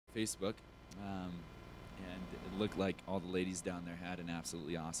Facebook, and it looked like all the ladies down there had an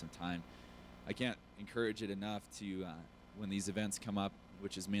absolutely awesome time. I can't encourage it enough to when these events come up,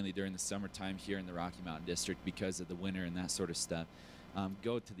 which is mainly during the summertime here in the Rocky Mountain District because of the winter and that sort of stuff.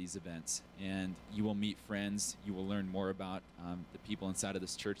 Go to these events, and you will meet friends. You will learn more about the people inside of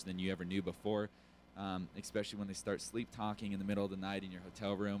this church than you ever knew before, especially when they start sleep talking in the middle of the night in your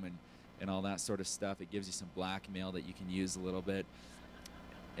hotel room and all that sort of stuff. It gives you some blackmail that you can use a little bit.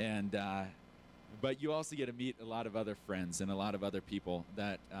 And but you also get to meet a lot of other friends and a lot of other people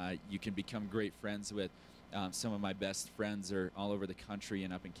that you can become great friends with. Some of my best friends are all over the country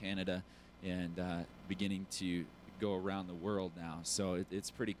and up in Canada, and beginning to go around the world now. So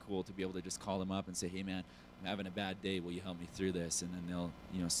it's pretty cool to be able to just call them up and say, "Hey, man, I'm having a bad day. Will you help me through this?" And then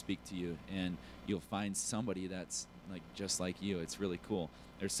they'll, speak to you, and you'll find somebody that's like just like you. It's really cool.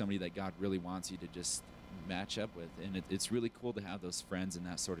 There's somebody that God really wants you to just match up with, and it's really cool to have those friends and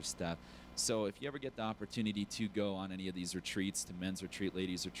that sort of stuff. So if you ever get the opportunity to go on any of these retreats, to men's retreat,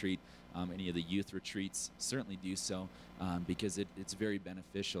 ladies retreat, any of the youth retreats, certainly do so, because it's very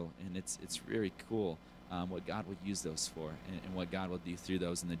beneficial, and it's very cool what God will use those for, and what God will do through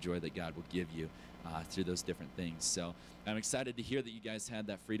those, and the joy that God will give you through those different things. So I'm excited to hear that you guys had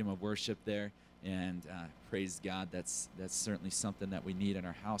that freedom of worship there, and praise God. That's certainly something that we need in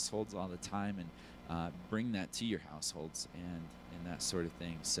our households all the time, and bring that to your households and that sort of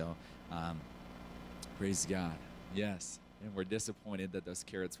thing. So praise God. Yes, and we're disappointed that those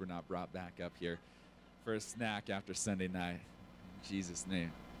carrots were not brought back up here for a snack after Sunday night. In Jesus'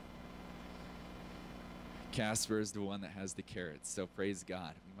 name. Casper is the one that has the carrots, so praise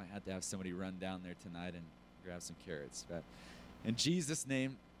God. We might have to have somebody run down there tonight and grab some carrots. But in Jesus'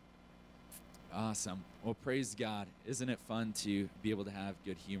 name, awesome. Well, praise God. Isn't it fun to be able to have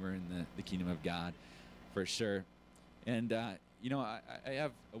good humor in the kingdom of God, for sure. And, I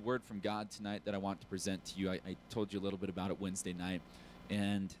have a word from God tonight that I want to present to you. I told you a little bit about it Wednesday night,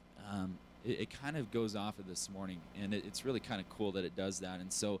 and it kind of goes off of this morning, and it's really kind of cool that it does that.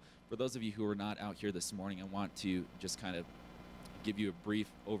 And so for those of you who are not out here this morning, I want to just kind of give you a brief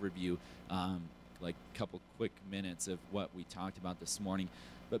overview, like a couple quick minutes of what we talked about this morning.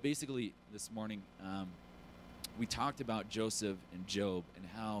 But basically this morning, we talked about Joseph and Job, and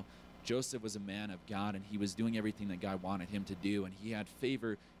how Joseph was a man of God, and he was doing everything that God wanted him to do, and he had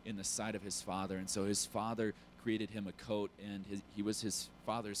favor in the sight of his father. And so his father created him a coat, and he was his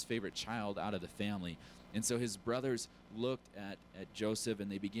father's favorite child out of the family. And so his brothers looked at Joseph,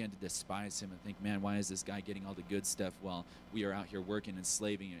 and they began to despise him and think, "Man, why is this guy getting all the good stuff while we are out here working and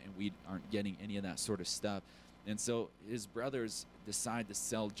slaving, and we aren't getting any of that sort of stuff?" And so his brothers decide to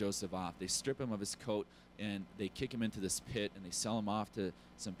sell Joseph off. They strip him of his coat, and they kick him into this pit, and they sell him off to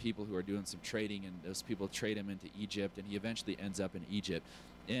some people who are doing some trading, and those people trade him into Egypt, and he eventually ends up in Egypt.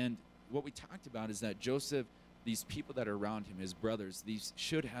 And what we talked about is that Joseph, these people that are around him, his brothers, these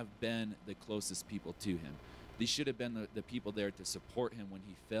should have been the closest people to him. These should have been the people there to support him when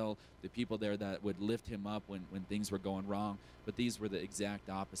he fell, the people there that would lift him up when things were going wrong. But these were the exact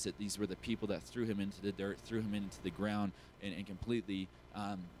opposite. These were the people that threw him into the dirt, threw him into the ground, and completely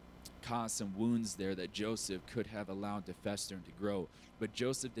caused some wounds there that Joseph could have allowed to fester and to grow. But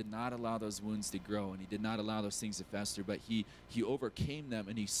Joseph did not allow those wounds to grow, and he did not allow those things to fester, but he overcame them,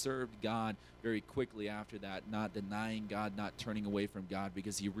 and he served God very quickly after that, not denying God, not turning away from God,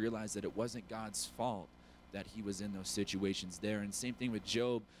 because he realized that it wasn't God's fault that he was in those situations there. And same thing with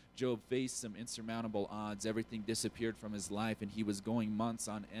Job. Job faced some insurmountable odds. Everything disappeared from his life, and he was going months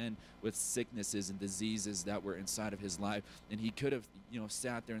on end with sicknesses and diseases that were inside of his life. And he could have,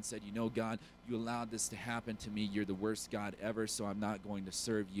 sat there and said, "God, you allowed this to happen to me. You're the worst God ever, so I'm not going to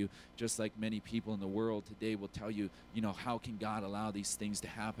serve you." Just like many people in the world today will tell you, how can God allow these things to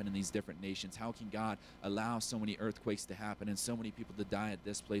happen in these different nations? How can God allow so many earthquakes to happen and so many people to die at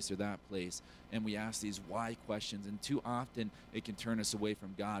this place or that place? And we ask these why questions, and too often it can turn us away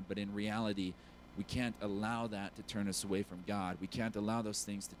from God. But in reality, we can't allow that to turn us away from God. We can't allow those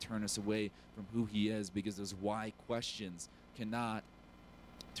things to turn us away from who he is, because those why questions cannot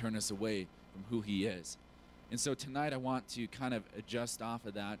turn us away from who he is. And so tonight I want to kind of adjust off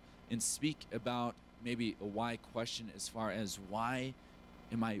of that and speak about maybe a why question, as far as why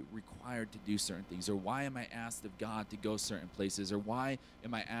am I required to do certain things, or why am I asked of God to go certain places, or why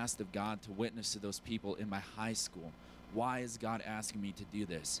am I asked of God to witness to those people in my high school? Why is God asking me to do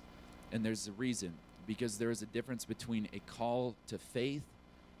this? And there's a reason, because there is a difference between a call to faith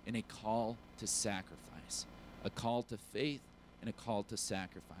and a call to sacrifice. A call to faith and a call to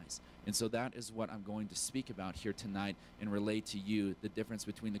sacrifice. And so that is what I'm going to speak about here tonight and relate to you, the difference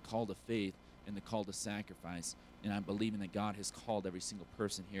between the call to faith and the call to sacrifice. And I'm believing that God has called every single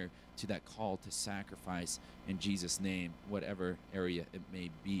person here to that call to sacrifice in Jesus' name, whatever area it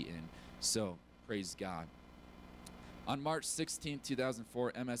may be in. So, praise God. On March 16,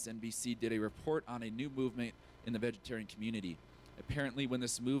 2004, MSNBC did a report on a new movement in the vegetarian community. Apparently, when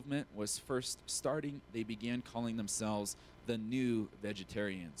this movement was first starting, they began calling themselves the New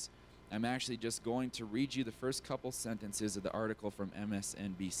Vegetarians. I'm actually just going to read you the first couple sentences of the article from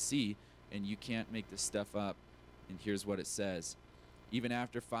MSNBC, and you can't make this stuff up. And here's what it says. Even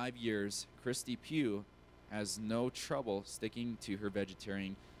after 5 years, Christy Pugh has no trouble sticking to her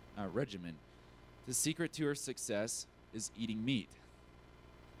vegetarian regimen. The secret to her success is eating meat.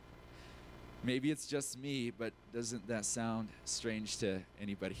 Maybe it's just me, but doesn't that sound strange to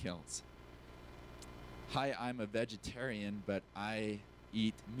anybody else? Hi, I'm a vegetarian, but I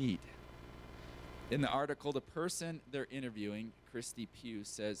eat meat. In the article, the person they're interviewing, Christy Pugh,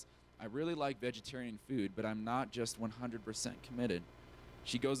 says, I really like vegetarian food, but I'm not just 100% committed.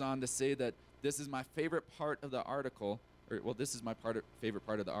 She goes on to say that this is my favorite part of the article, this is my favorite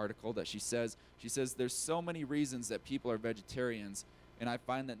part of the article that she says there's so many reasons that people are vegetarians, and I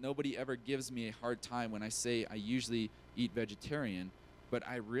find that nobody ever gives me a hard time when I say I usually eat vegetarian, but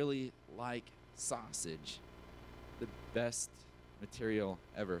I really like sausage. The best material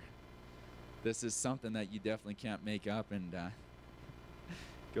ever. This is something that you definitely can't make up, and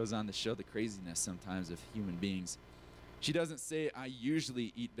goes on to show the craziness sometimes of human beings. She doesn't say, I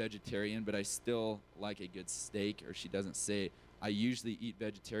usually eat vegetarian, but I still like a good steak. Or she doesn't say, I usually eat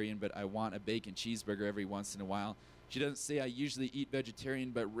vegetarian, but I want a bacon cheeseburger every once in a while. She doesn't say, I usually eat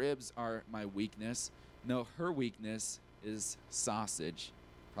vegetarian, but ribs are my weakness. No, her weakness is sausage.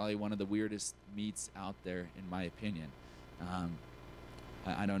 Probably one of the weirdest meats out there, in my opinion.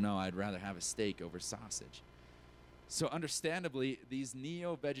 I don't know. I'd rather have a steak over sausage. So understandably, these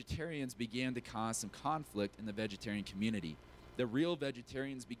neo-vegetarians began to cause some conflict in the vegetarian community. The real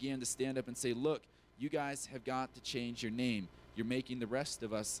vegetarians began to stand up and say, look, you guys have got to change your name. You're making the rest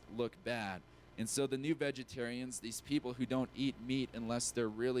of us look bad. And so the new vegetarians, these people who don't eat meat unless they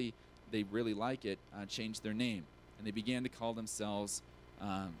really like it, changed their name. And they began to call themselves,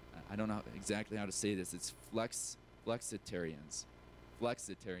 I don't know exactly how to say this, it's flexitarians.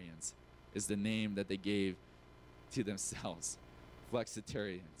 Flexitarians is the name that they gave to themselves.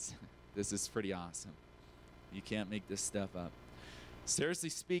 Flexitarians. This is pretty awesome. You can't make this stuff up. Seriously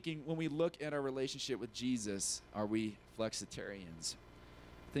speaking, when we look at our relationship with Jesus, are we flexitarians?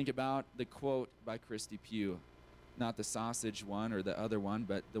 Think about the quote by Christy Pugh. Not the sausage one or the other one,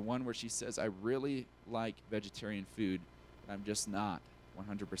 but the one where she says, I really like vegetarian food, but I'm just not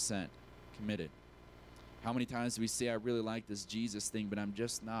 100% committed. How many times do we say, I really like this Jesus thing, but I'm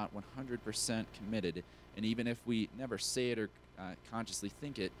just not 100% committed? And even if we never say it or consciously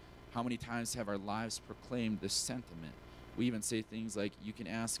think it, how many times have our lives proclaimed this sentiment? We even say things like, you can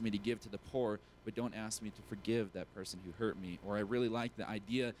ask me to give to the poor, but don't ask me to forgive that person who hurt me. Or I really like the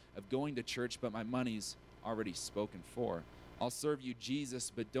idea of going to church, but my money's already spoken for. I'll serve you,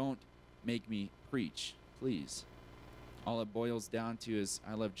 Jesus, but don't make me preach, please. All it boils down to is,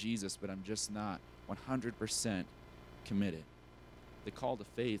 I love Jesus, but I'm just not 100% committed. The call to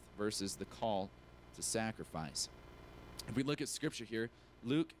faith versus the call to sacrifice. If we look at scripture here,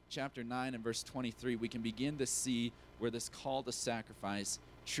 Luke chapter 9 and verse 23, we can begin to see where this call to sacrifice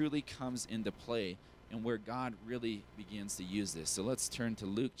truly comes into play and where God really begins to use this. So let's turn to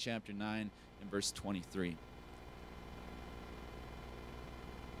Luke chapter 9 and verse 23.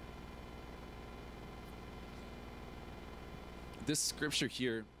 This scripture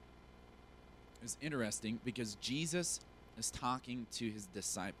here is interesting because Jesus is talking to his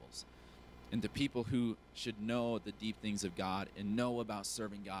disciples and to people who should know the deep things of God and know about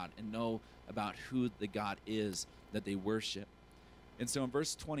serving God and know about who the God is that they worship. And so in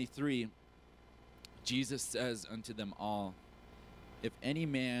verse 23, Jesus says unto them all, if any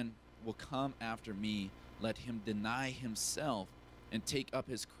man will come after me, let him deny himself and take up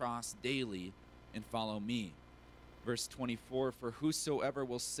his cross daily and follow me. Verse 24, for whosoever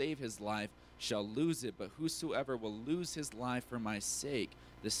will save his life shall lose it, but whosoever will lose his life for my sake,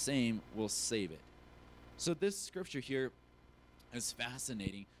 the same will save it. So this scripture here is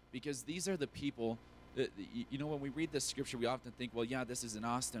fascinating because these are the people that, you know, when we read this scripture, we often think, well, yeah, this is an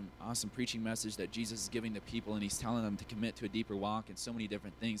awesome preaching message that Jesus is giving to people, and he's telling them to commit to a deeper walk and so many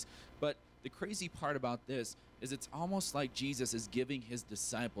different things. But the crazy part about this is it's almost like Jesus is giving his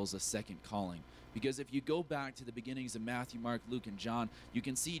disciples a second calling. Because if you go back to the beginnings of Matthew, Mark, Luke, and John, you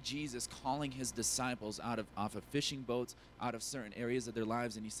can see Jesus calling his disciples off of fishing boats, out of certain areas of their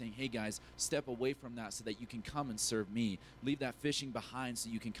lives, and he's saying, hey guys, step away from that so that you can come and serve me. Leave that fishing behind so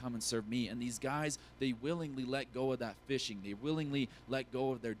you can come and serve me. And these guys, they willingly let go of that fishing. They willingly let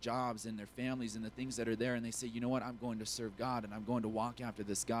go of their jobs and their families and the things that are there, and they say, you know what, I'm going to serve God, and I'm going to walk after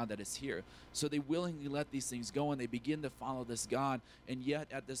this God that is here. So they willingly let these things go, and they begin to follow this God. And yet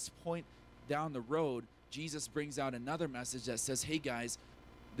at this point down the road, Jesus brings out another message that says, hey guys,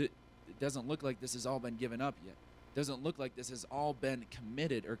 it doesn't look like this has all been given up yet. It doesn't look like this has all been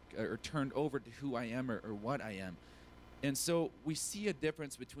committed or turned over to who I am or what I am. And so we see a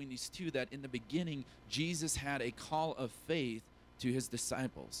difference between these two, that in the beginning, Jesus had a call of faith to his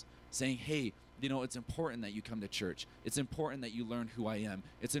disciples, saying, hey, you know, it's important that you come to church. It's important that you learn who I am.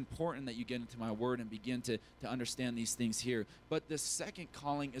 It's important that you get into my word and begin to understand these things here. But the second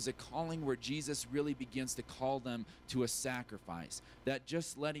calling is a calling where Jesus really begins to call them to a sacrifice. That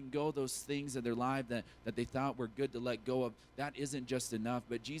just letting go those things in their life that they thought were good to let go of, that isn't just enough.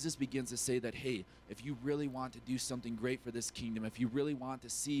 But Jesus begins to say that, hey, if you really want to do something great for this kingdom, if you really want to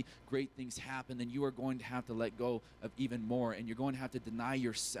see great things happen, then you are going to have to let go of even more. And you're going to have to deny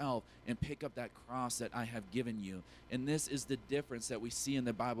yourself and pick up that cross that I have given you. And this is the difference that we see in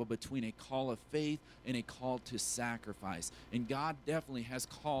the Bible between a call of faith and a call to sacrifice. And God definitely has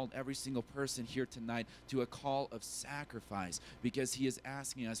called every single person here tonight to a call of sacrifice, because he is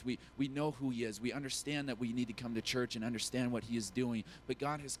asking us. We know who he is. We understand that we need to come to church and understand what he is doing. But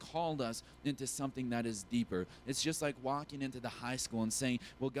God has called us into something that is deeper. It's just like walking into the high school and saying,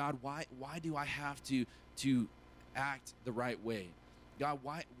 well, God, why do I have to act the right way? God,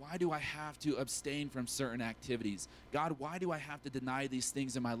 why do I have to abstain from certain activities? God, why do I have to deny these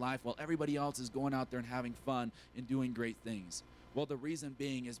things in my life while everybody else is going out there and having fun and doing great things? Well, the reason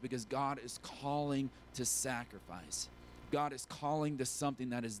being is because God is calling to sacrifice. God is calling to something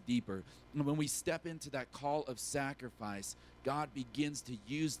that is deeper. And when we step into that call of sacrifice, God begins to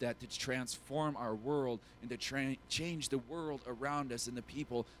use that to transform our world and to change the world around us and the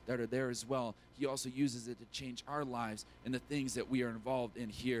people that are there as well. He also uses it to change our lives and the things that we are involved in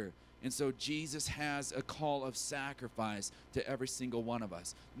here. And so Jesus has a call of sacrifice to every single one of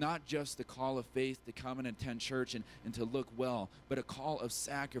us. Not just the call of faith to come and attend church and to look well, but a call of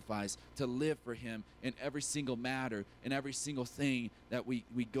sacrifice to live for him in every single matter and every single thing that we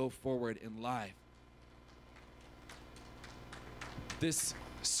go forward in life. This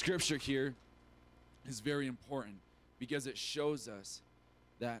scripture here is very important because it shows us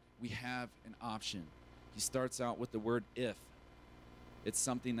that we have an option. He starts out with the word if. It's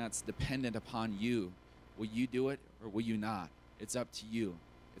something that's dependent upon you. Will you do it or will you not? It's up to you.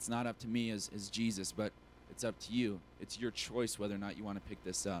 It's not up to me as Jesus, but it's up to you. It's your choice whether or not you want to pick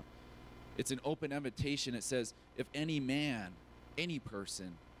this up. It's an open invitation. It says, if any man, any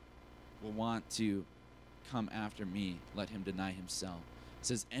person will want to come after me, let him deny himself. It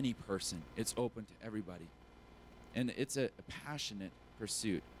says any person. It's open to everybody. And it's a passionate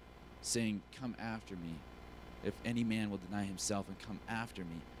pursuit, saying, come after me. If any man will deny himself and come after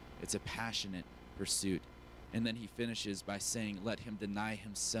me, it's a passionate pursuit. And then he finishes by saying, let him deny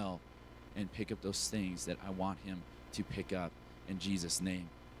himself and pick up those things that I want him to pick up in Jesus' name.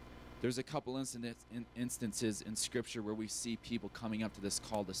 There's a couple instances in Scripture where we see people coming up to this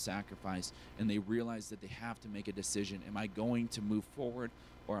call to sacrifice, and they realize that they have to make a decision. Am I going to move forward,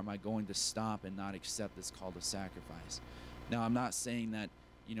 or am I going to stop and not accept this call to sacrifice? Now, I'm not saying that,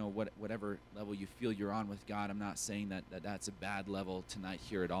 you know, whatever level you feel you're on with God, I'm not saying that that's a bad level tonight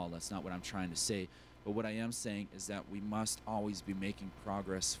here at all. That's not what I'm trying to say. But what I am saying is that we must always be making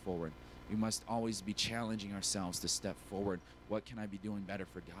progress forward. We must always be challenging ourselves to step forward. What can I be doing better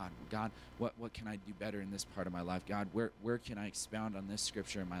for God? God, what can I do better in this part of my life? God, where can I expound on this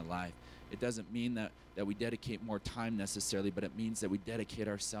scripture in my life? It doesn't mean that we dedicate more time necessarily, but it means that we dedicate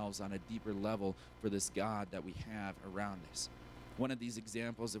ourselves on a deeper level for this God that we have around us. One of these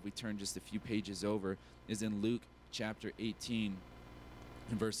examples, if we turn just a few pages over, is in Luke chapter 18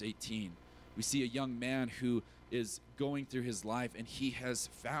 and verse 18. We see a young man who is going through his life, and he has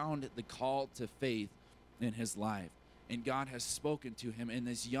found the call to faith in his life. And God has spoken to him, and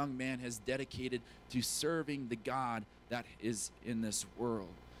this young man has dedicated to serving the God that is in this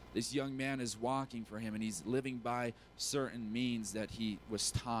world. This young man is walking for him, and he's living by certain means that he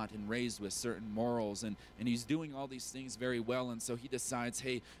was taught and raised with, certain morals, and he's doing all these things very well. And so he decides,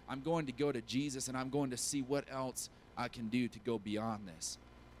 hey, I'm going to go to Jesus, and I'm going to see what else I can do to go beyond this.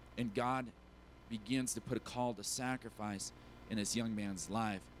 And God begins to put a call to sacrifice in this young man's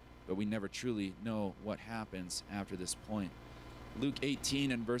life. but we never truly know what happens after this point. Luke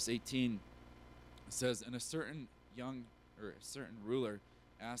 18 and verse 18 says, and a certain ruler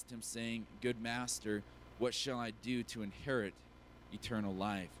asked him, saying, Good master, what shall I do to inherit eternal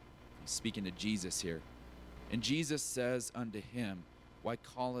life? He's speaking to Jesus here. And Jesus says unto him, Why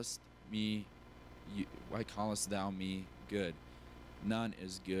callest thou me good? None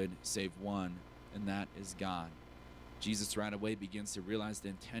is good save one, and that is God. Jesus right away begins to realize the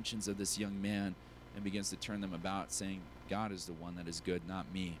intentions of this young man and begins to turn them about, saying, God is the one that is good, not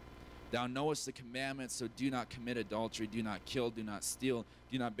me. Thou knowest the commandments, so do not commit adultery, do not kill, do not steal,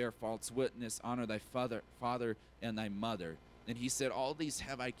 do not bear false witness, honor thy father and thy mother. And he said, All these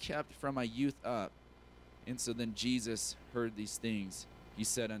have I kept from my youth up. And so then Jesus heard these things. He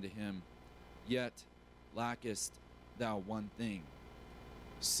said unto him, Yet lackest thou one thing.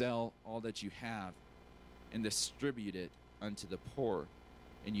 Sell all that you have, and distribute it unto the poor,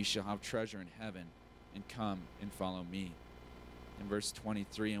 and you shall have treasure in heaven, and come and follow me. In verse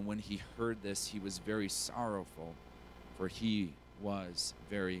 23, and when he heard this, he was very sorrowful, for he was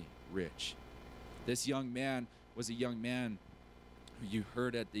very rich. This young man was a young man who you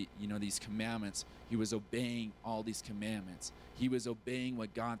heard at these commandments. He was obeying all these commandments. He was obeying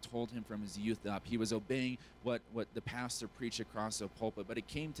what God told him from his youth up. He was obeying what the pastor preached across the pulpit. But it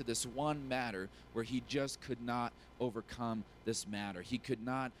came to this one matter where he just could not overcome this matter. He could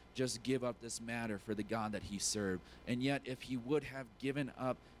not just give up this matter for the God that he served. And yet, if he would have given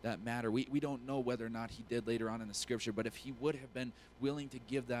up that matter, we don't know whether or not he did later on in the scripture, but if he would have been willing to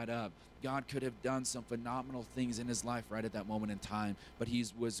give that up, God could have done some phenomenal things in his life right at that moment in time. But he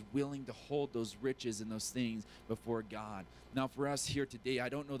was willing to hold those riches and those things before God. Now, for us here today, I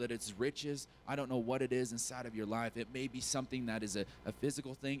don't know that it's riches. I don't know what it is inside of your life. It may be something that is a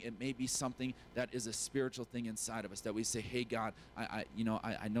physical thing. It may be something that is a spiritual thing inside of us that we say, hey, God, I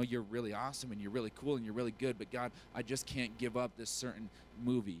know you're really awesome and you're really cool and you're really good, but God, I just can't give up this certain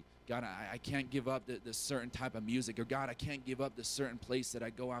movie. God, I can't give up this certain type of music. Or God, I can't give up this certain place that I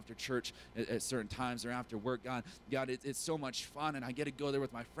go after church at certain times or after work. God, it's so much fun, and I get to go there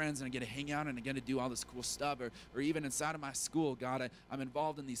with my friends, and I get to hang out, and I get to do all this cool stuff. Or even inside of my school, God, I'm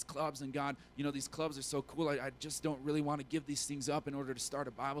involved in these clubs, and God, these clubs are so cool. I just don't really want to give these things up in order to start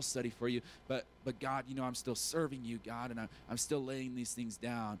a Bible study for you. But God, I'm still serving you, God, and I'm still laying these things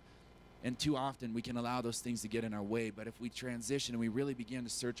down. And too often we can allow those things to get in our way. But if we transition and we really begin to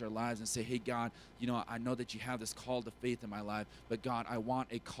search our lives and say, hey, God, I know that you have this call to faith in my life, but God, I want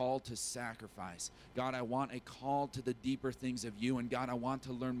a call to sacrifice. God, I want a call to the deeper things of you. And God, I want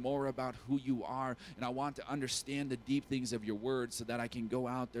to learn more about who you are. And I want to understand the deep things of your word so that I can go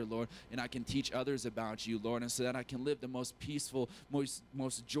out there, Lord, and I can teach others about you, Lord, and so that I can live the most peaceful,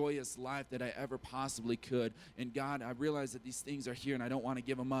 most joyous life that I ever possibly could. And God, I realize that these things are here and I don't want to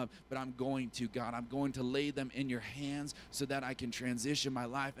give them up, but I'm going to lay them in your hands so that I can transition my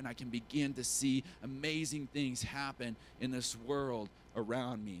life and I can begin to see amazing things happen in this world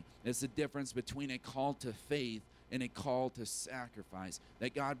around me. It's the difference between a call to faith and a call to sacrifice,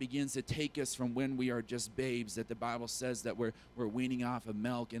 that God begins to take us from when we are just babes, that the Bible says that we're weaning off of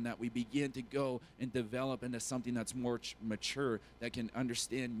milk, and that we begin to go and develop into something that's more mature, that can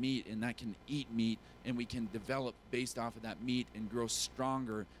understand meat and that can eat meat, and we can develop based off of that meat and grow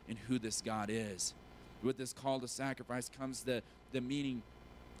stronger in who this God is. With this call to sacrifice comes the meaning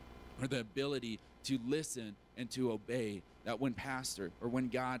or the ability to listen and to obey. That when pastor or when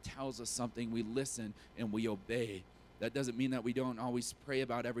God tells us something, we listen and we obey. That doesn't mean that we don't always pray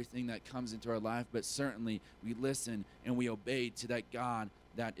about everything that comes into our life, but certainly we listen and we obey to that God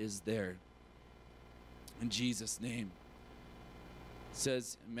that is there. In Jesus' name. It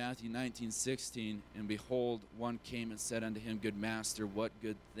says in Matthew 19:16, and behold, one came and said unto him, Good master, what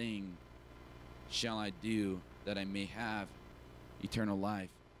good thing shall I do that I may have eternal life?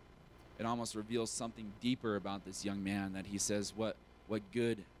 It almost reveals something deeper about this young man, that he says, what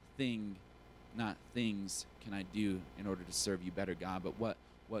good thing, not things, can I do in order to serve you better, God, but what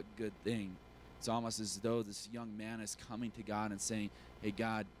good thing? It's almost as though this young man is coming to God and saying, hey,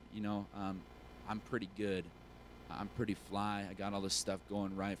 God, I'm pretty good. I'm pretty fly. I got all this stuff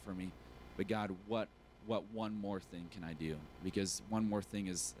going right for me. But God, what one more thing can I do? Because one more thing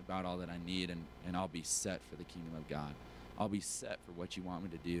is about all that I need, and I'll be set for the kingdom of God. I'll be set for what you want me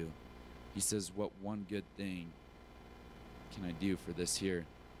to do. He says, what one good thing can I do for this here?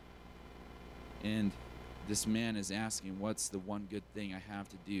 And this man is asking, what's the one good thing I have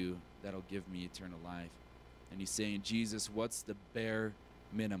to do that'll give me eternal life? And he's saying, Jesus, what's the bare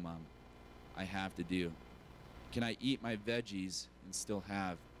minimum I have to do? Can I eat my veggies and still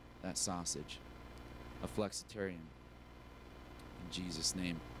have that sausage? A flexitarian. In Jesus'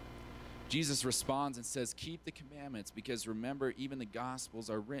 name. Jesus responds and says, keep the commandments, because remember, even the Gospels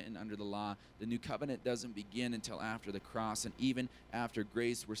are written under the law. The new covenant doesn't begin until after the cross, and even after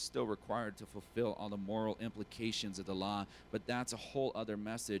grace, we're still required to fulfill all the moral implications of the law, but that's a whole other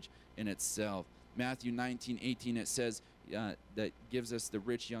message in itself. Matthew 19:18, it says, that gives us the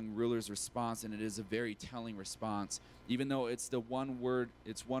rich young ruler's response, and it is a very telling response. Even though it's one word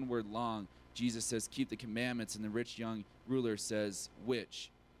long, Jesus says, keep the commandments, and the rich young ruler says, which?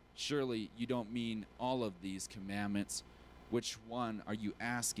 Surely you don't mean all of these commandments. Which one are you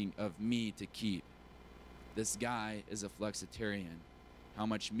asking of me to keep? This guy is a flexitarian. How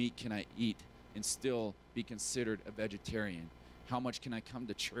much meat can I eat and still be considered a vegetarian? How much can I come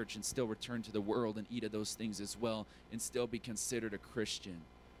to church and still return to the world and eat of those things as well and still be considered a Christian?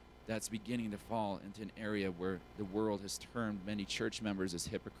 That's beginning to fall into an area where the world has termed many church members as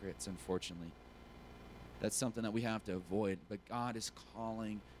hypocrites, unfortunately. That's something that we have to avoid. But God is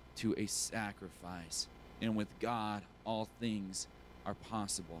calling to a sacrifice. And with God, all things are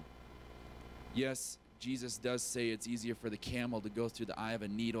possible. Yes, Jesus does say it's easier for the camel to go through the eye of a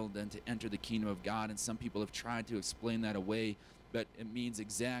needle than to enter the kingdom of God. And some people have tried to explain that away, but it means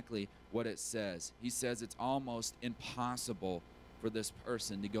exactly what it says. He says it's almost impossible for this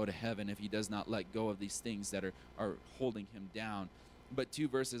person to go to heaven if he does not let go of these things that are holding him down. But 2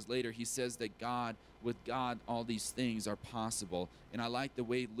 verses later, he says that with God, all these things are possible. And I like the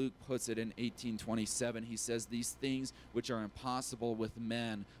way Luke puts it in 18:27. He says, these things which are impossible with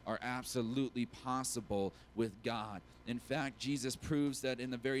men are absolutely possible with God. In fact, Jesus proves that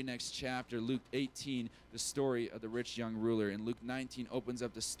in the very next chapter, Luke 18, the story of the rich young ruler. And Luke 19 opens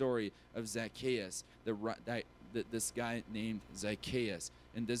up the story of Zacchaeus, this guy named Zacchaeus.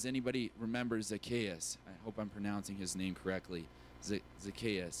 And does anybody remember Zacchaeus? I hope I'm pronouncing his name correctly.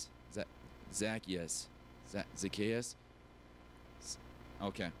 Zacchaeus. Zacchaeus?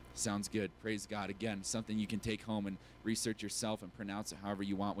 Okay, sounds good. Praise God. Again, something you can take home and research yourself and pronounce it however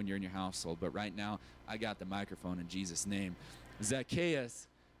you want when you're in your household. But right now, I got the microphone in Jesus' name. Zacchaeus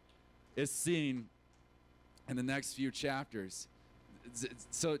is seen in the next few chapters.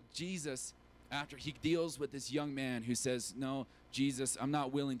 So Jesus, after he deals with this young man who says, no, Jesus, I'm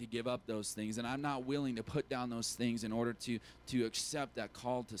not willing to give up those things, and I'm not willing to put down those things in order to accept that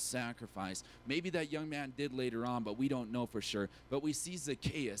call to sacrifice. Maybe that young man did later on, but we don't know for sure. But we see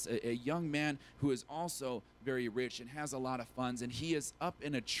Zacchaeus, a young man who is also very rich and has a lot of funds, and he is up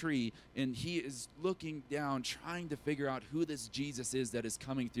in a tree, and he is looking down, trying to figure out who this Jesus is that is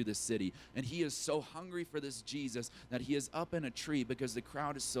coming through the city. And he is so hungry for this Jesus that he is up in a tree because the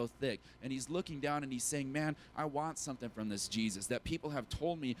crowd is so thick. And he's looking down and he's saying, man, I want something from this Jesus. That people have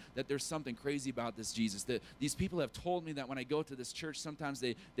told me that there's something crazy about this Jesus. That these people have told me that when I go to this church, sometimes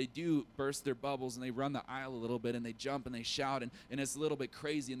they do burst their bubbles and they run the aisle a little bit and they jump and they shout and it's a little bit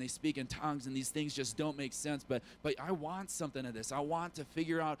crazy and they speak in tongues and these things just don't make sense. But I want something of this. I want to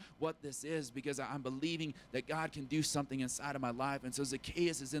figure out what this is because I'm believing that God can do something inside of my life. And so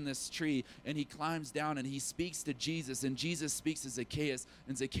Zacchaeus is in this tree and he climbs down and he speaks to Jesus, and Jesus speaks to Zacchaeus,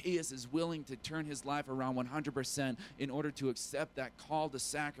 and Zacchaeus is willing to turn his life around 100% in order to accept that call to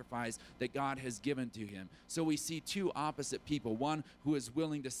sacrifice that God has given to him. So we see two opposite people. One who is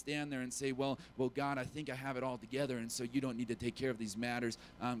willing to stand there and say, well, God, I think I have it all together, and so you don't need to take care of these matters.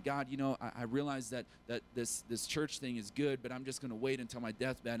 God, I realize that this church thing is good, but I'm just going to wait until my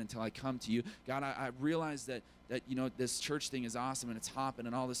deathbed until I come to you. God, I realize that this church thing is awesome and it's hopping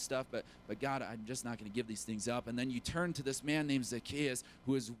and all this stuff, but God, I'm just not going to give these things up. And then you turn to this man named Zacchaeus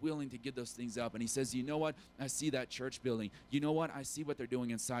who is willing to give those things up. And he says, you know what? I see that church building. You know what? I see what they're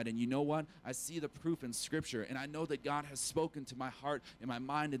doing inside. And you know what? I see the proof in Scripture. And I know that God has spoken to my heart and my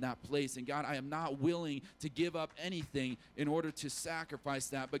mind in that place. And God, I am not willing to give up anything in order to sacrifice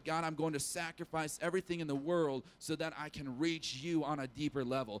that. But God, I'm going to sacrifice everything in the world so that I can reach you on a deeper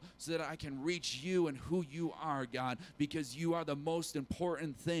level, so that I can reach you and who you are, God, because you are the most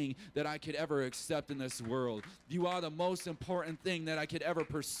important thing that I could ever accept in this world. You are the most important thing that I could ever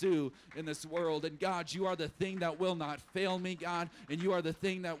pursue in this world. And God, you are the thing that will not fail me, God, and you are the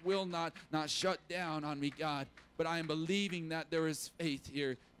thing that will not shut down on me, God. But I am believing that there is faith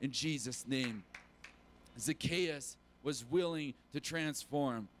here in Jesus' name. Zacchaeus was willing to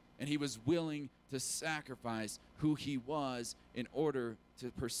transform, and he was willing to sacrifice who he was in order to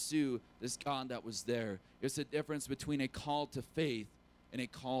pursue this God that was there. It's a difference between a call to faith and a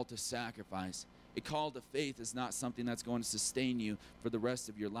call to sacrifice. A call to faith is not something that's going to sustain you for the rest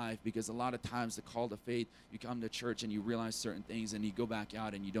of your life, because a lot of times the call to faith, you come to church and you realize certain things and you go back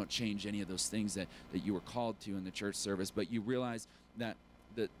out and you don't change any of those things that you were called to in the church service, but you realize that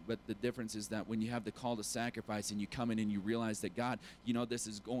the difference is that when you have the call to sacrifice and you come in and you realize that, God, this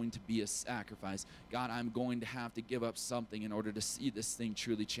is going to be a sacrifice. God, I'm going to have to give up something in order to see this thing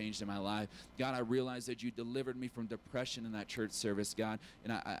truly changed in my life. God, I realize that you delivered me from depression in that church service, God,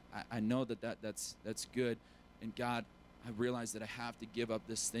 and I know that's good. And God, I realize that I have to give up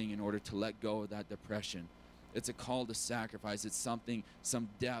this thing in order to let go of that depression. It's a call to sacrifice. It's some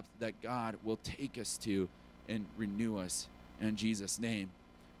depth that God will take us to and renew us in Jesus' name.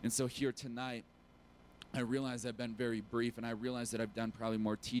 And so here tonight, I realize I've been very brief, and I realize that I've done probably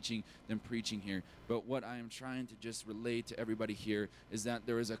more teaching than preaching here. But what I am trying to just relate to everybody here is that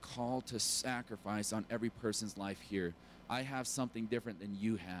there is a call to sacrifice on every person's life here. I have something different than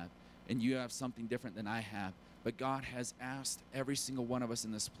you have, and you have something different than I have. But God has asked every single one of us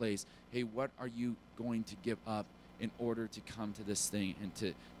in this place, hey, what are you going to give up in order to come to this thing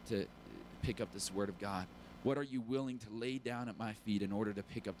and to pick up this word of God? What are you willing to lay down at my feet in order to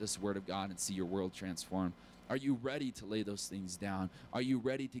pick up this word of God and see your world transform? Are you ready to lay those things down? Are you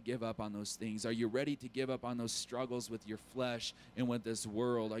ready to give up on those things? Are you ready to give up on those struggles with your flesh and with this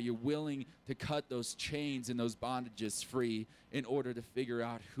world? Are you willing to cut those chains and those bondages free in order to figure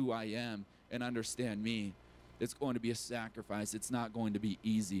out who I am and understand me? It's going to be a sacrifice. It's not going to be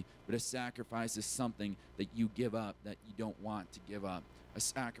easy, but a sacrifice is something that you give up that you don't want to give up. A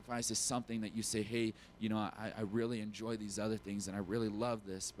sacrifice is something that you say, hey, I really enjoy these other things and I really love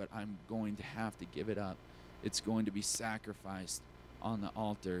this, but I'm going to have to give it up. It's going to be sacrificed on the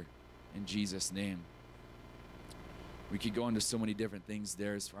altar in Jesus' name. We could go into so many different things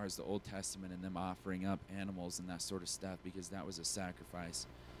there as far as the Old Testament and them offering up animals and that sort of stuff, because that was a sacrifice.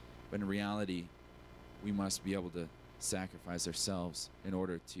 But in reality, we must be able to sacrifice ourselves in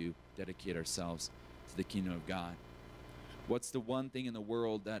order to dedicate ourselves to the kingdom of God. What's the one thing in the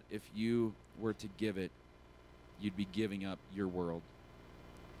world that if you were to give it, you'd be giving up your world?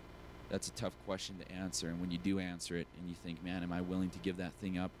 That's a tough question to answer. And when you do answer it and you think, man, am I willing to give that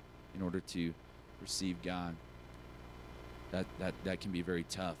thing up in order to receive God? That can be very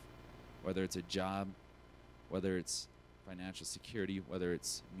tough. Whether it's a job, whether it's financial security, whether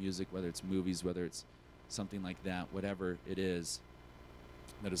it's music, whether it's movies, whether it's something like that, whatever it is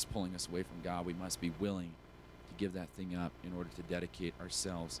that is pulling us away from God, we must be willing to give that thing up in order to dedicate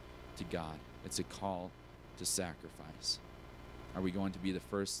ourselves to God. It's a call to sacrifice. Are we going to be the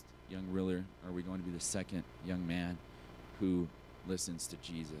first young ruler? Or are we going to be the second young man who listens to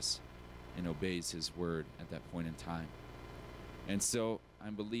Jesus and obeys his word at that point in time? And so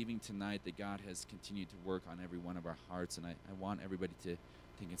I'm believing tonight that God has continued to work on every one of our hearts, and I want everybody to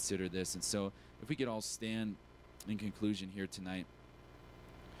consider this. And so if we could all stand in conclusion here tonight.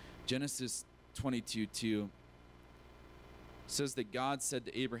 Genesis 22:2 says that God said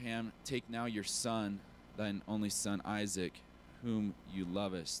to Abraham, take now your son, thine only son Isaac, whom you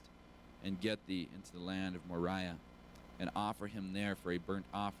lovest, and get thee into the land of Moriah, and offer him there for a burnt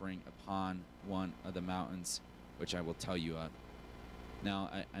offering upon one of the mountains, which I will tell you of. Now,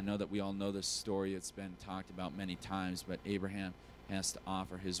 I know that we all know this story. It's been talked about many times, but Abraham has to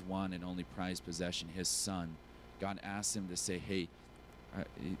offer his one and only prized possession, his son. God asks him to say, hey,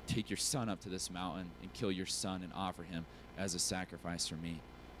 take your son up to this mountain and kill your son and offer him as a sacrifice for me.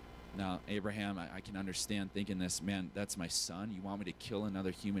 Now, Abraham, I can understand thinking this, man, that's my son. You want me to kill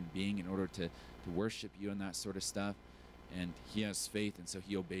another human being in order to worship you and that sort of stuff? And he has faith, and so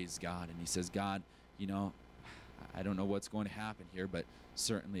he obeys God. And he says, God, I don't know what's going to happen here, but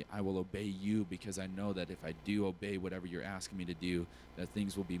certainly I will obey you, because I know that if I do obey whatever you're asking me to do, that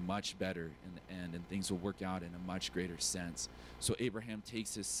things will be much better in the end, and things will work out in a much greater sense. So Abraham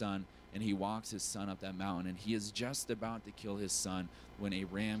takes his son, and he walks his son up that mountain, and he is just about to kill his son when a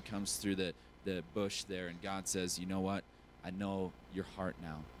ram comes through the bush there, and God says, you know what? I know your heart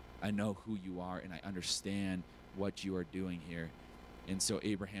now. I know who you are, and I understand what you are doing here. And so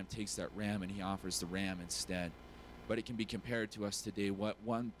Abraham takes that ram, and he offers the ram instead. But it can be compared to us today. What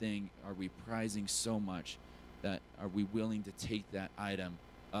one thing are we prizing so much that are we willing to take that item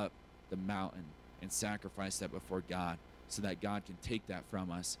up the mountain and sacrifice that before God, so that God can take that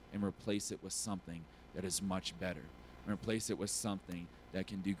from us and replace it with something that is much better, and replace it with something that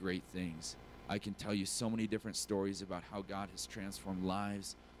can do great things? I can tell you so many different stories about how God has transformed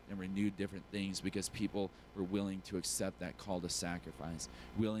lives and renewed different things because people were willing to accept that call to sacrifice,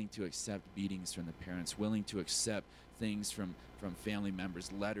 willing to accept beatings from the parents, willing to accept things from family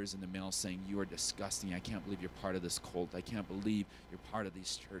members, letters in the mail saying, you are disgusting. I can't believe you're part of this cult. I can't believe you're part of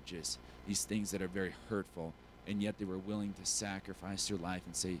these churches, these things that are very hurtful. And yet they were willing to sacrifice their life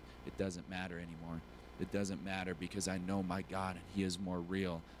and say, it doesn't matter anymore. It doesn't matter because I know my God, and he is more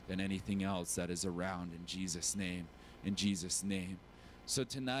real than anything else that is around, in Jesus' name. In Jesus' name. So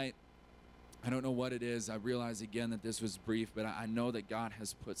tonight, I don't know what it is. I realize again that this was brief, but I know that God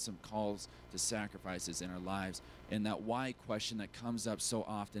has put some calls to sacrifices in our lives. And that why question that comes up so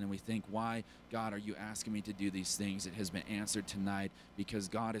often, and we think, why, God, are you asking me to do these things? It has been answered tonight because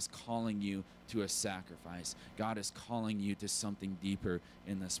God is calling you to a sacrifice. God is calling you to something deeper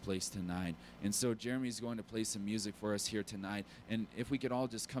in this place tonight. And so Jeremy's going to play some music for us here tonight. And if we could all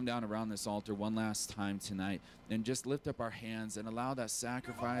just come down around this altar one last time tonight and just lift up our hands and allow that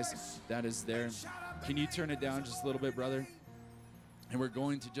sacrifice that is there. Can you turn it down just a little bit, brother? And we're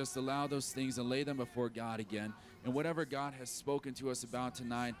going to just allow those things and lay them before God again. And whatever God has spoken to us about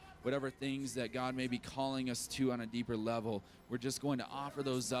tonight, whatever things that God may be calling us to on a deeper level, we're just going to offer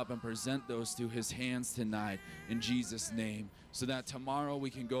those up and present those to his hands tonight in Jesus' name, so that tomorrow we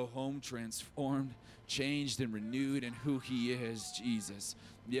can go home transformed, changed, and renewed in who he is, Jesus.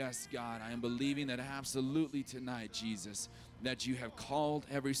 Yes, God, I am believing that absolutely tonight, Jesus, that you have called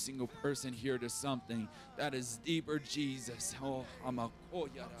every single person here to something that is deeper, Jesus. Oh,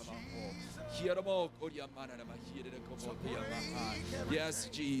 yes,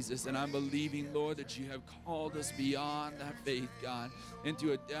 Jesus, and I'm believing, Lord, that you have called us beyond that faith, God,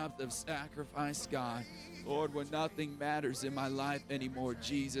 into a depth of sacrifice, God. Lord, where nothing matters in my life anymore,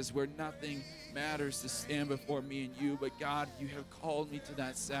 Jesus, where nothing matters to stand before me and you, but God, you have called me to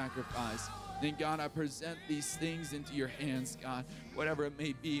that sacrifice. Then, God, I present these things into your hands, God, whatever it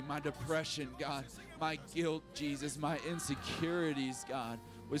may be, my depression, God, my guilt, Jesus, my insecurities, God,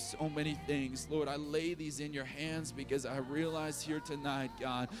 with so many things. Lord, I lay these in your hands because I realize here tonight,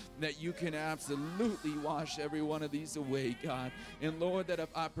 God, that you can absolutely wash every one of these away, God. And Lord, that if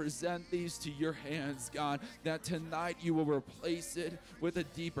I present these to your hands, God, that tonight you will replace it with a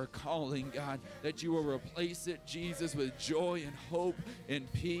deeper calling, God, that you will replace it, Jesus, with joy and hope and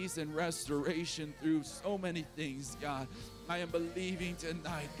peace and restoration through so many things, God. I am believing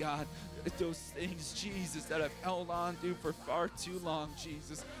tonight, God, that those things, Jesus, that I've held on to for far too long,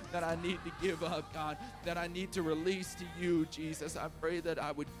 Jesus, that I need to give up, God, that I need to release to you, Jesus. I pray that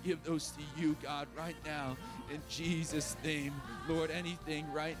I would give those to you, God, right now, in Jesus' name. Lord,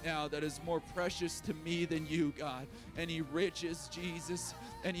 anything right now that is more precious to me than you, God, any riches, Jesus,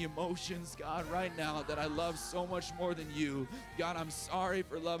 any emotions, God, right now that I love so much more than you. God, I'm sorry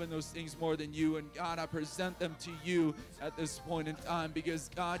for loving those things more than you. And God, I present them to you at this point in time because,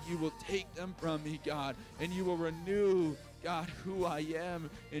 God, you will take them from me, God, and you will renew, God, who I am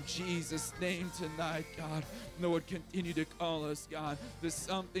in Jesus' name tonight, God. Lord, continue to call us, God, to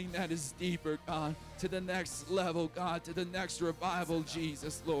something that is deeper, God, to the next level, God, to the next revival,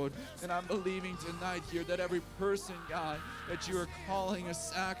 Jesus, Lord. And I'm believing tonight here that every person, God, that you are calling a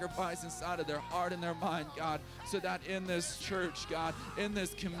sacrifice inside of their heart and their mind, God, so that in this church, God, in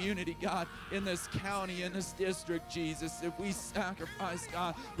this community, God, in this county, in this district, Jesus, if we sacrifice,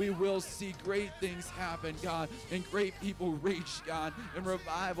 God, we will see great things happen, God, and great people reach, God, and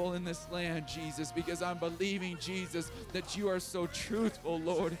revival in this land, Jesus, because I'm believing, Jesus, that you are so truthful,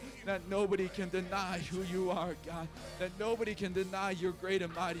 Lord, that nobody can deny who you are, God, that nobody can deny your great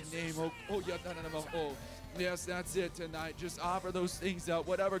and mighty name. Yes, that's it tonight. Just offer those things up.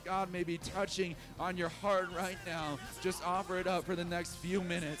 Whatever God may be touching on your heart right now, just offer it up for the next few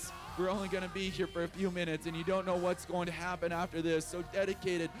minutes. We're only going to be here for a few minutes, and you don't know what's going to happen after this. So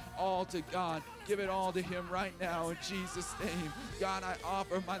dedicate it all to God. Give it all to him right now in Jesus' name. God, I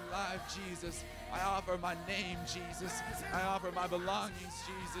offer my life, Jesus. I offer my name, Jesus. I offer my belongings,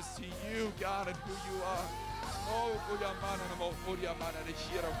 Jesus, to you, God, and who you are. Oh, we're going to break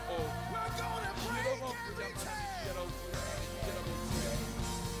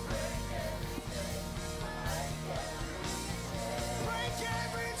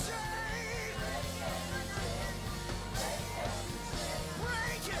every chain.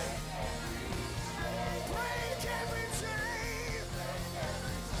 Break it. Break every chain.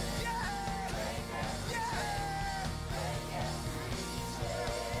 Yeah. Yeah.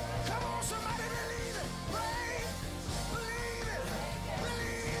 Come on, somebody believe it. Break. Believe it.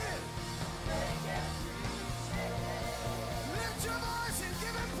 Believe it. Lift your voice and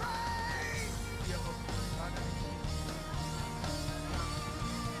give him praise.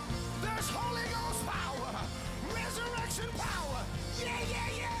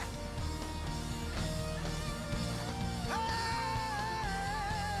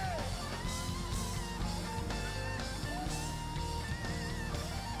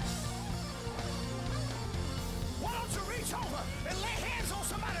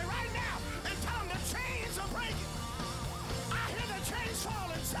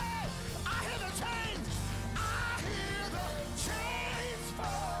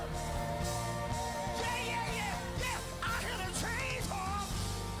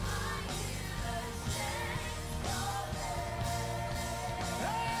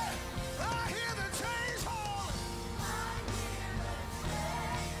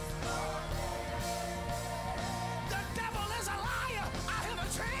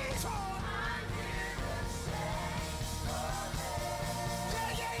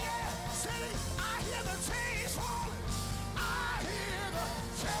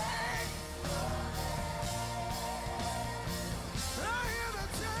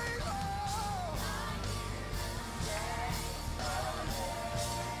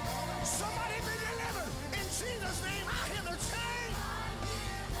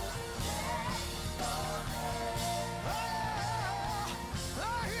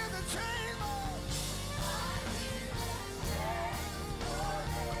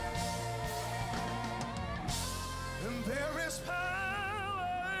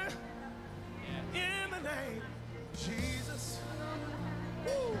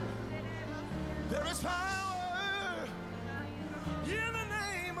 power in the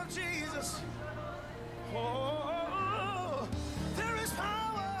name of Jesus. Oh, there is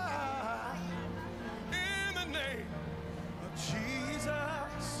power in the name of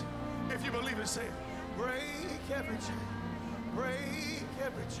Jesus. If you believe it, say it. Break every chain. Break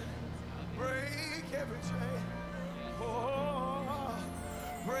every chain. Break every chain. Oh,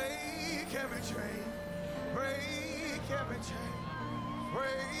 break every chain. Break every chain.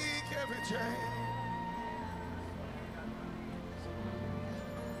 Break every chain.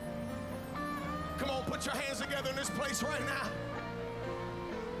 Come on, put your hands together in this place right now.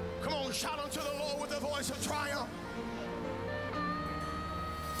 Come on, shout unto the Lord with a voice of triumph.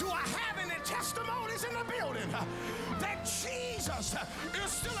 Do I have any testimonies in the building that Jesus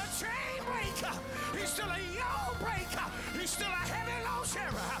is still a chain breaker? He's still a yoke breaker. He's still a heavy load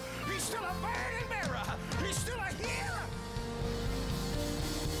sharer. He's still a burden bearer. He's still a healer.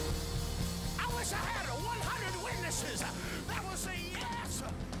 I wish I had 100 witnesses that will say yes,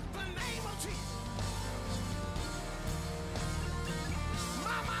 the name of Jesus.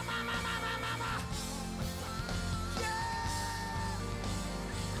 Mama.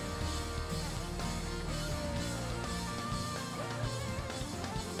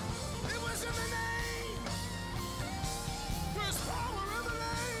 It was in the name. There's power in the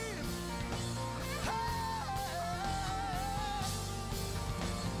name.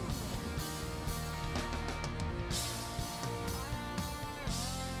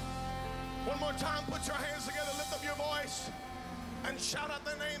 One more time, put your hands together, lift up your voice, and shout out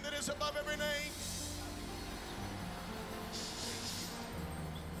the name that is above every name.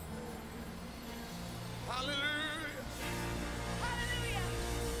 Hallelujah. Hallelujah.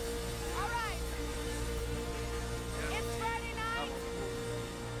 All right. It's Friday night,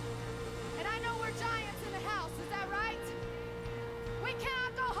 and I know we're giants in the house. Is that right? We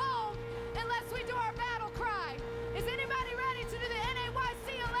cannot go home unless we do our battle cry. Is anybody ready to do the NAYC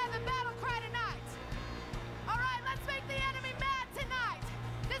 11 battle cry tonight? All right, let's make the enemy mad tonight.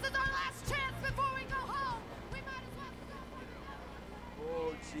 This is our last chance before we go home. We might as well go.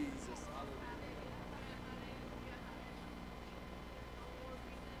 Oh, Jesus. Hallelujah.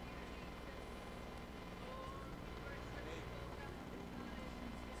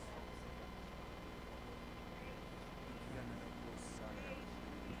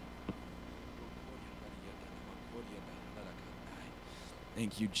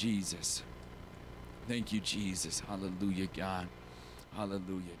 Thank you, Jesus. Thank you, Jesus. Hallelujah, God.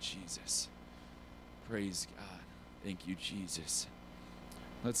 Hallelujah, Jesus. Praise God. Thank you, Jesus.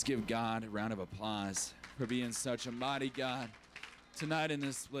 Let's give God a round of applause for being such a mighty God tonight in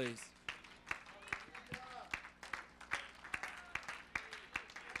this place.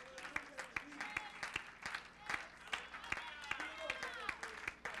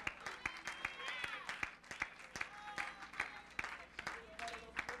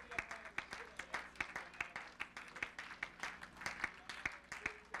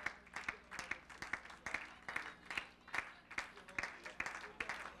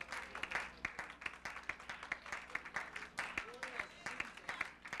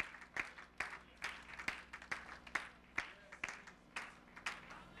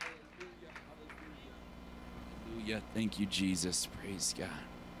 Hallelujah. Thank you, Jesus. Praise God.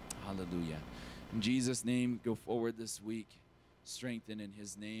 Hallelujah. In Jesus' name, go forward this week, strengthened in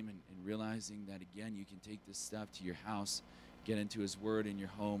his name and realizing that, again, you can take this stuff to your house, get into his word in your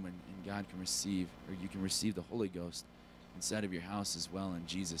home, and God can receive, or you can receive the Holy Ghost inside of your house as well in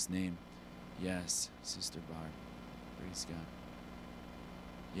Jesus' name. Yes, Sister Barb. Praise God.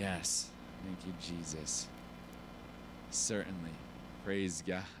 Yes. Thank you, Jesus. Certainly. Praise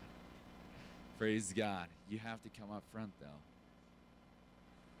God. Praise God. You have to come up front, though.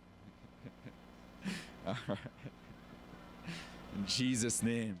 All right. In Jesus'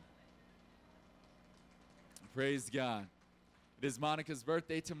 name. Praise God. It is Monica's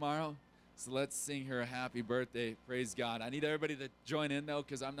birthday tomorrow, so let's sing her a happy birthday. Praise God. I need everybody to join in, though,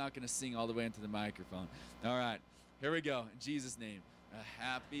 because I'm not going to sing all the way into the microphone. All right. Here we go. In Jesus' name. A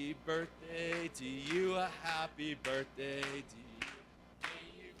happy birthday to you. A happy birthday to you.